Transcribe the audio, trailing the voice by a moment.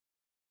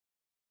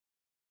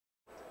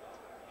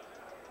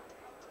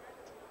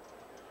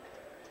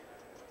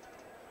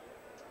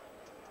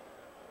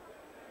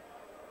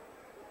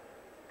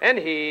And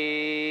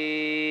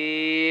here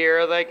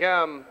they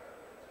come.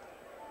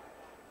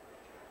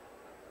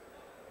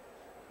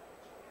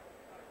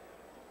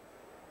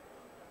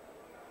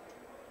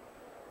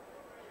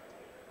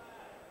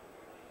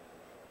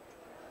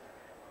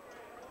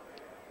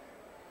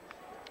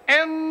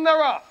 And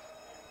they're off.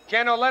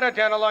 GENO, LETO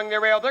down along the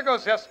rail. There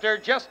goes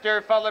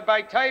Jester, followed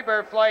by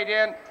Tiber, flight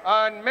in,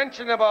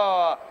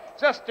 unmentionable.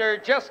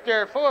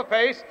 Jester, full of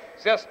pace.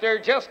 Jester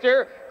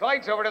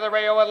glides over to the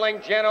rail, a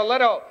length, GENO,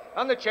 LETO.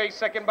 On the chase,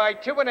 second by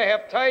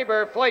 2.5,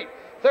 Tiber, flight.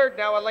 Third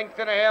now, a length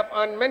and a half,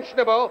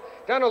 unmentionable.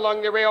 Down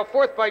along the rail,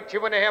 fourth by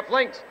 2.5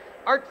 lengths.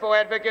 Artful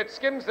Advocate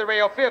skims the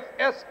rail, fifth,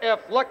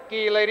 SF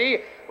Lucky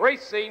Lady.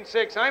 Racing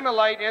six, I'm a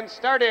Light, and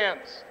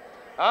Stardance.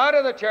 Out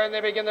of the turn,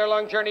 they begin their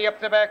long journey up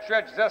the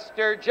backstretch.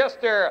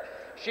 Jester.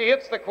 She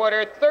hits the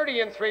quarter,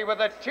 30-3 with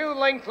a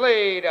 2-length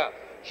lead.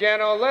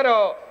 GENO,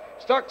 LETO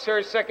stalks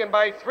her second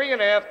by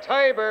 3.5.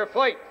 Tiber,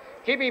 flight.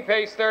 Keeping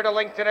pace, third, a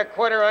length and a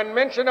quarter,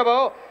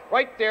 unmentionable.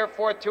 Right there,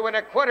 fourth, 2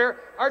 1/4.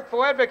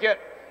 Artful Advocate,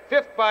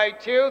 fifth by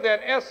 2. Then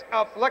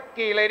SF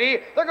Lucky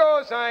Lady. There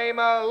goes I'm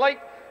a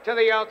Light to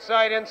the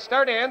outside, and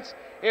Stardance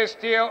is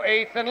still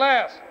eighth and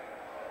last.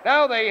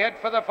 Now they head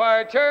for the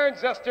far turn.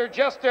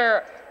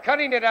 Jester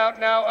cutting it out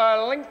now,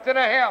 a length and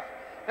a half.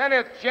 Then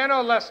it's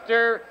GENO,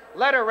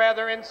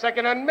 LETO in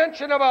second,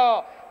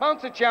 unmentionable.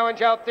 Mounts a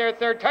challenge out there,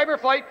 third, Tiber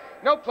Flight,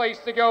 no place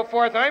to go,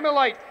 fourth, I'm a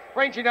Light,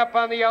 ranging up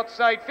on the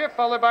outside, fifth,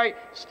 followed by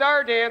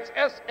Stardance,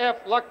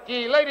 SF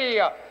Lucky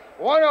Lady.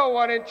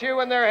 101 and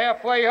 2, and they're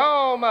halfway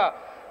home.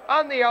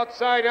 On the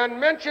outside,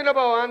 unmentionable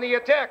on the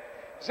attack.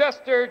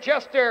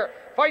 Jester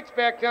fights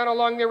back down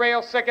along the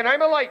rail, second,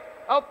 I'm a Light.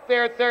 Out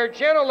there, third,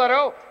 GENO,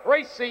 LETO,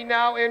 racing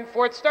now in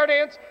fourth,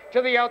 Stardance,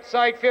 to the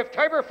outside, fifth,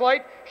 Tiber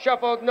Flight,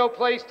 shuffled, no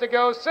place to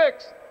go,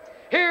 sixth.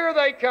 Here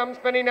they come,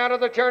 spinning out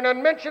of the turn,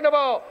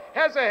 unmentionable,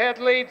 has a head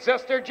lead,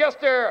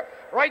 Jester,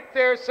 right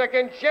there,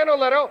 second, GENO,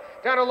 LETO,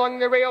 down along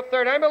the rail,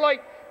 third, I'm a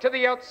Light, to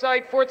the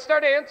outside, fourth,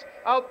 Stardance,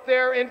 out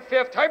there in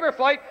fifth, Tiber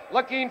Flight,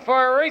 looking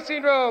for a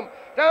racing room.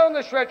 Down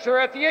the stretch, they're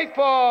at the eighth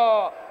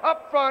ball.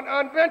 Up front,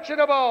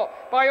 unmentionable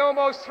by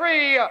almost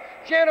 3.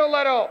 GENO,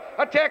 LETO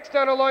attacks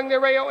down along the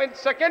rail in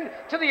second.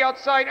 To the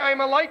outside,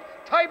 I'm a Light.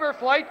 Tiber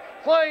Flight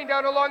flying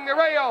down along the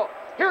rail.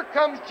 Here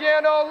comes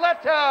GENO,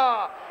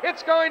 LETO.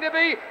 It's going to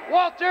be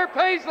Walter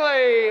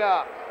Paisley.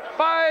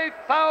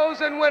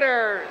 5,000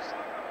 winners.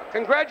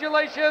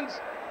 Congratulations,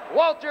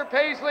 Walter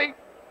Paisley.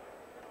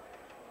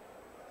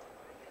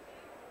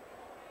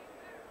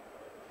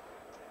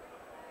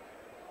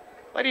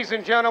 Ladies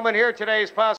and gentlemen, here today's possible.